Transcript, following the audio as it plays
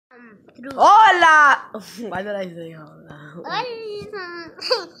Hola! Why did I say hola? Hola.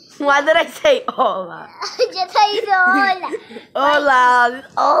 Why did I say hola? Yo te hice hola. Hola.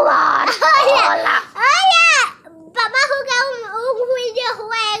 Hola. Hola. Hola. Vamos a jugar un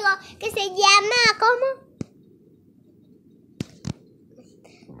videojuego que se llama ¿cómo?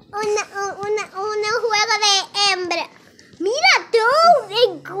 Un juego de hembra. Mira tú, de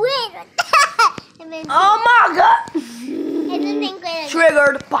cuero. Oh my god!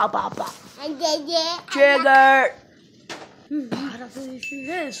 Triggered. Pa, pa, pa. Triggered. Para de decir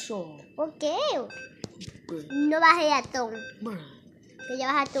eso. ¿Por qué? No bajé a Tom. Que ya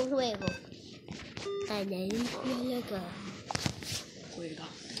bajaste un juego.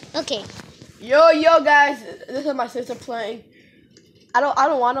 Okay. Yo guys, this is my sister playing. I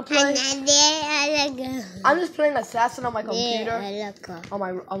don't want to play. I'm just playing Assassin on my computer. On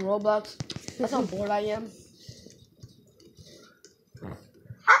Roblox. That's how bored I am.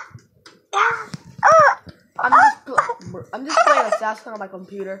 I'm just playing Assassin on my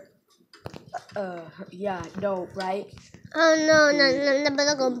computer. Yeah, no, right? Oh no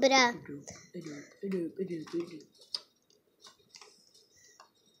puedo comprar.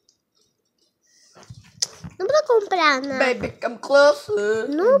 No puedo comprar nada. Baby, come closer.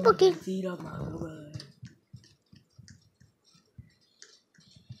 No, porque...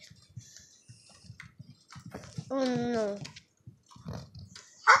 Oh no.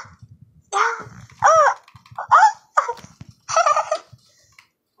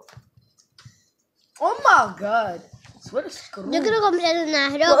 Oh my god. What a screw. Yo quiero comprar una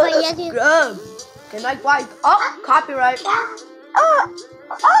ropa y ya que... Can I buy? Oh, copyright.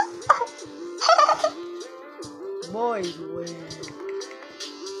 Boys, wait.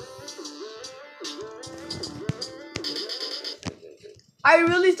 I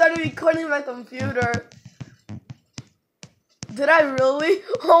really started recording my computer. Did I really?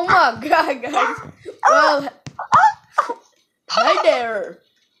 Oh my god, guys. Well, hi there.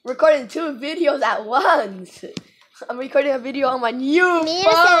 Recording 2 videos at once. I'm recording a video on my new phone.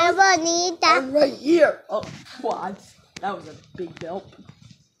 Mira, se ve bonita. I'm right here. Oh, what? That was a big bump.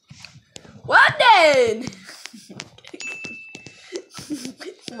 What then?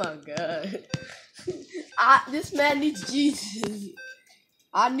 Oh my god. This man needs Jesus.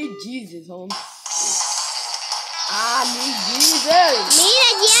 I need Jesus, home. I need Jesus. Mira,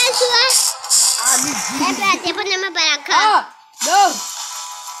 Yeshua. I need Jesus. Espérate, poneme para acá. Ah, no.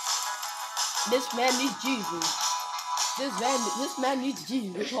 This man needs Jesus. This man needs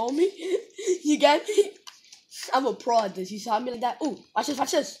Jesus, homie. You get me? I'm a pro at this. You saw me like that. Ooh, watch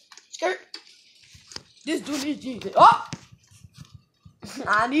this. Skirt. This dude needs Jesus. Oh!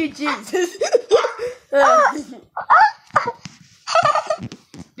 I need Jesus.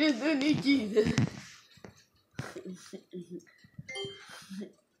 This dude needs Jesus.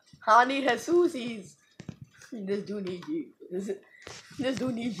 I need Jesus. This dude needs Jesus. This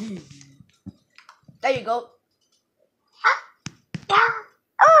dude needs Jesus. There you go.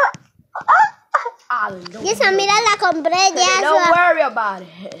 Yesa, mira, la compré, Yeshua. Don't worry about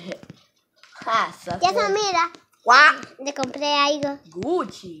it. Yesa, mira. What? Le compré algo.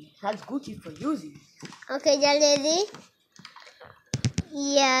 Gucci. That's Gucci for using. Ok, ya le di.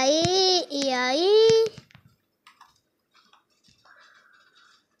 Y ahí.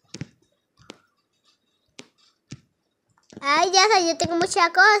 Ay, Yesa, yo tengo muchas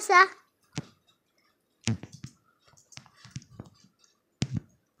cosas.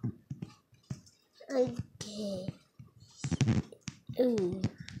 Okay. Ooh.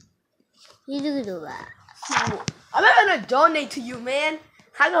 You do that. I'm not gonna donate to you, man.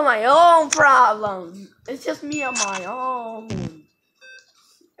 I got my own problems. It's just me on my own.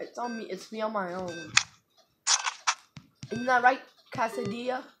 It's on me. It's me on my own. Isn't that right,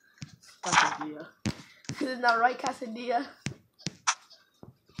 Casadilla? Isn't that right, Casadilla?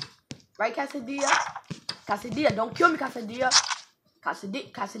 Right, Casadilla? Casadilla, don't kill me, Casadilla.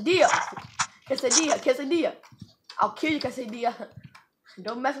 Casadilla. I'll kill you, Casadilla.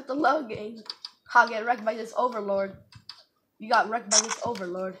 Don't mess with the love game. I'll get wrecked by this overlord. You got wrecked by this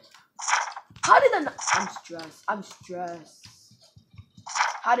overlord. How did I not? I'm stressed.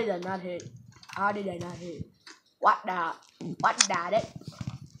 How did I not hit? What the? It?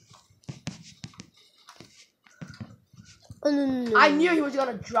 Oh, no. I knew he was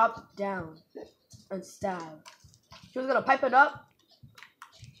gonna drop down and stab. He was gonna pipe it up.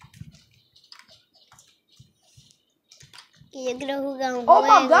 Yo quiero jugar un Oh juego.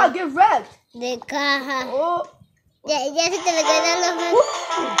 my god, get wrecked! De caja. Oh. Ya se te le quedan los...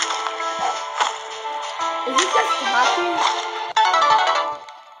 Is this just happy?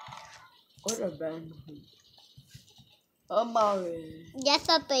 What a band. Vamos a ver. Ya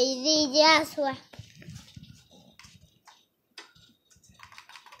se perdí, Joshua.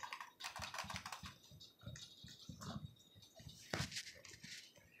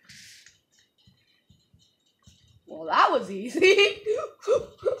 Well, that was easy.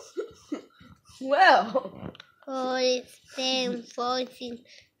 Well. 14, 14,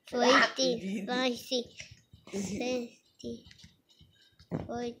 14, 15, 16,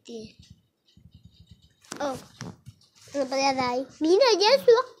 14. Oh, no podía dar ahí. Mira,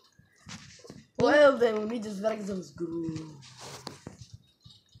 Joshua. Well, then we need to esperar que se nos grue.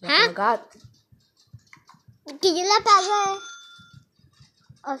 ¿Ah? Que yo la pagué.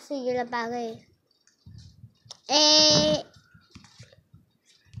 Oh, sí, yo la pagué.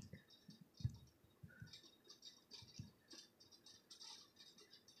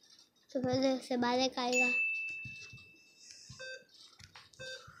 Se va a descargar.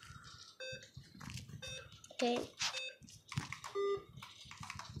 Okay.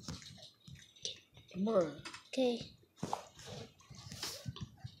 Come on. Okay.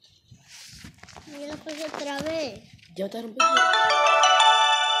 Yo lo puse otra vez. Ya te rompí.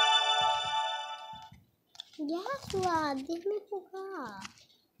 Joshua, déjame jugar.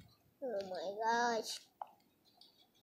 Oh my gosh.